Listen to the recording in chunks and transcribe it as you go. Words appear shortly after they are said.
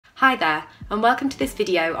Hi there, and welcome to this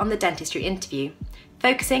video on the dentistry interview,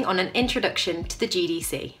 focusing on an introduction to the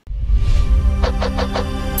GDC.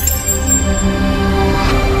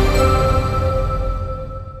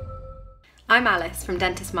 I'm Alice from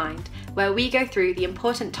Dentist Mind, where we go through the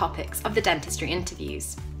important topics of the dentistry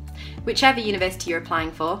interviews. Whichever university you're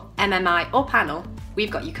applying for, MMI or panel,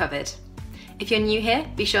 we've got you covered. If you're new here,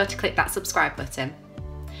 be sure to click that subscribe button.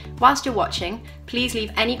 Whilst you're watching, please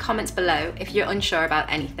leave any comments below if you're unsure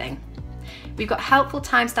about anything. We've got helpful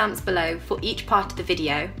timestamps below for each part of the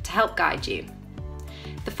video to help guide you.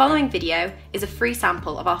 The following video is a free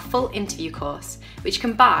sample of our full interview course, which you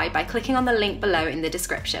can buy by clicking on the link below in the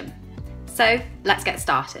description. So let's get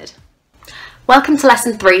started. Welcome to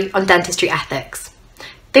Lesson 3 on Dentistry Ethics.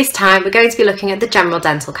 This time we're going to be looking at the General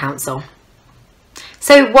Dental Council.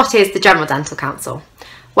 So what is the General Dental Council?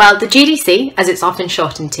 Well, the GDC, as it's often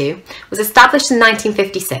shortened to, was established in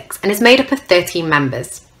 1956 and is made up of 13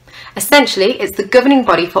 members. Essentially, it's the governing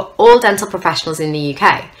body for all dental professionals in the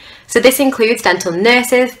UK. So this includes dental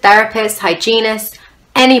nurses, therapists, hygienists,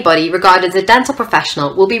 anybody regarded as a dental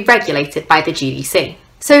professional will be regulated by the GDC.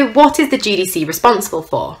 So what is the GDC responsible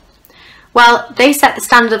for? Well, they set the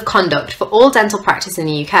standard of conduct for all dental practice in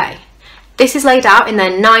the UK. This is laid out in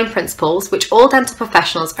their 9 principles which all dental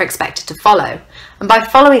professionals are expected to follow, and by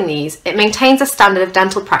following these it maintains a standard of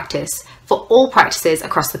dental practice for all practices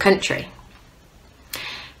across the country.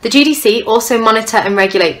 The GDC also monitor and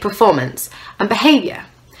regulate performance and behaviour.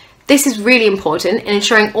 This is really important in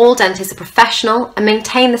ensuring all dentists are professional and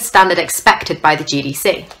maintain the standard expected by the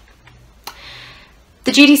GDC.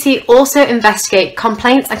 The GDC also investigate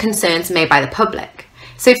complaints and concerns made by the public.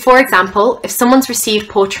 So for example, if someone's received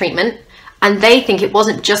poor treatment and they think it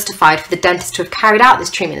wasn't justified for the dentist to have carried out this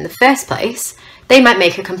treatment in the first place, they might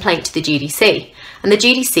make a complaint to the GDC. And the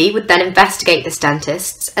GDC would then investigate this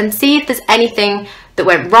dentist and see if there's anything that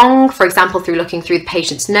went wrong, for example through looking through the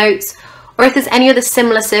patient's notes, or if there's any other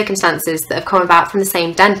similar circumstances that have come about from the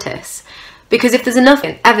same dentist. Because if there's enough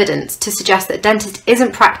evidence to suggest that a dentist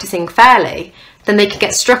isn't practicing fairly, then they can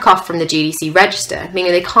get struck off from the GDC register,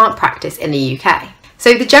 meaning they can't practice in the UK.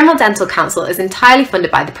 So the General Dental Council is entirely funded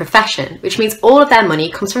by the profession, which means all of their money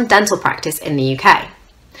comes from dental practice in the UK.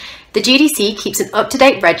 The GDC keeps an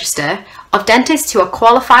up-to-date register of dentists who are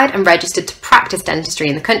qualified and registered to practice dentistry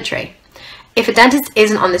in the country. If a dentist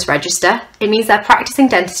isn't on this register, it means they're practicing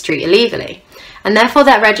dentistry illegally, and therefore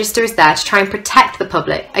that register is there to try and protect the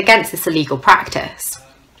public against this illegal practice.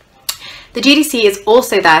 The GDC is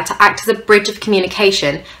also there to act as a bridge of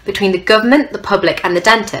communication between the government, the public and the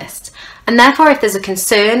dentist, and therefore if there's a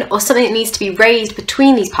concern or something that needs to be raised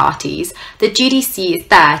between these parties, the GDC is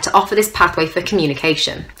there to offer this pathway for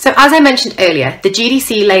communication. So as I mentioned earlier, the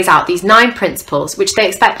GDC lays out these 9 principles which they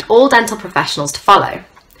expect all dental professionals to follow.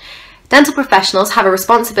 Dental professionals have a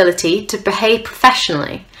responsibility to behave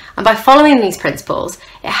professionally, and by following these principles,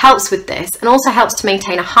 it helps with this and also helps to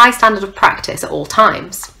maintain a high standard of practice at all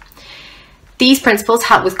times. These principles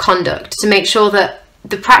help with conduct to make sure that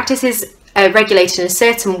the practice is regulated in a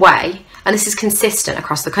certain way, and this is consistent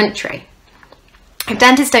across the country. If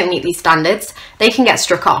dentists don't meet these standards, they can get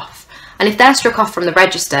struck off, and if they're struck off from the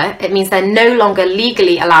register, it means they're no longer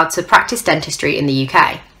legally allowed to practice dentistry in the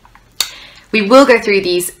UK. We will go through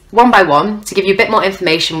these one by one to give you a bit more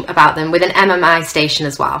information about them with an MMI station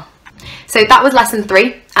as well. So that was Lesson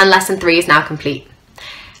 3, and Lesson 3 is now complete.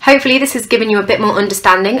 Hopefully this has given you a bit more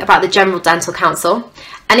understanding about the General Dental Council,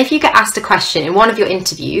 and if you get asked a question in one of your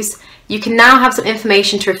interviews, you can now have some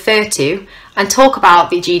information to refer to and talk about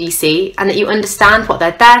the GDC, and that you understand what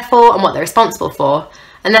they're there for and what they're responsible for,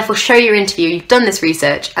 and therefore show your interviewer you've done this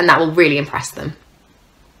research, and that will really impress them.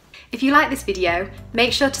 If you like this video,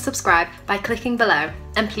 make sure to subscribe by clicking below,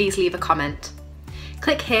 and please leave a comment.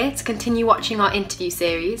 Click here to continue watching our interview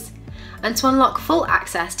series, and to unlock full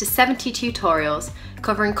access to 70 tutorials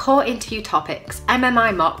covering core interview topics,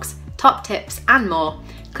 MMI mocks, top tips and more,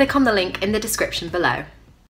 click on the link in the description below.